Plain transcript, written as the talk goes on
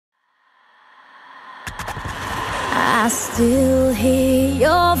I still hear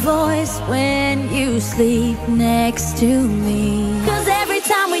your voice when you sleep next to me. 'Cause every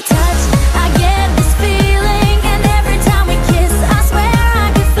time we touch, I get this feeling, and every time we kiss, I swear I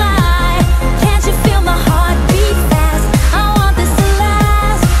could fly. Can't you feel my heart beat fast? I want this to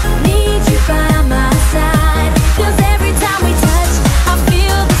last, need you by my side. 'Cause every time we touch, I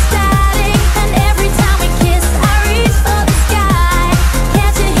feel the static, and every time we kiss, I reach for the sky.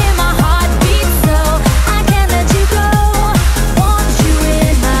 Can't you hear my heart beat so I can't let you go? Want you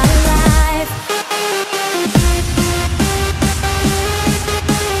in my life.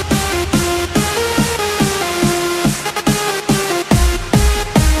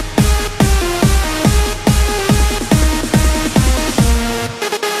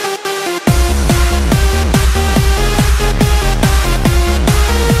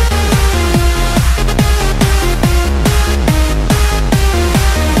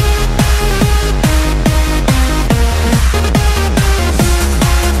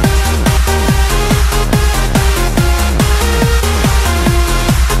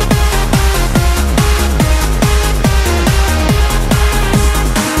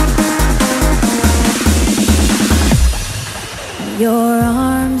 Your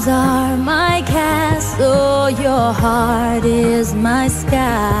arms are my castle, your heart is my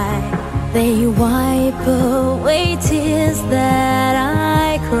sky. They wipe away tears that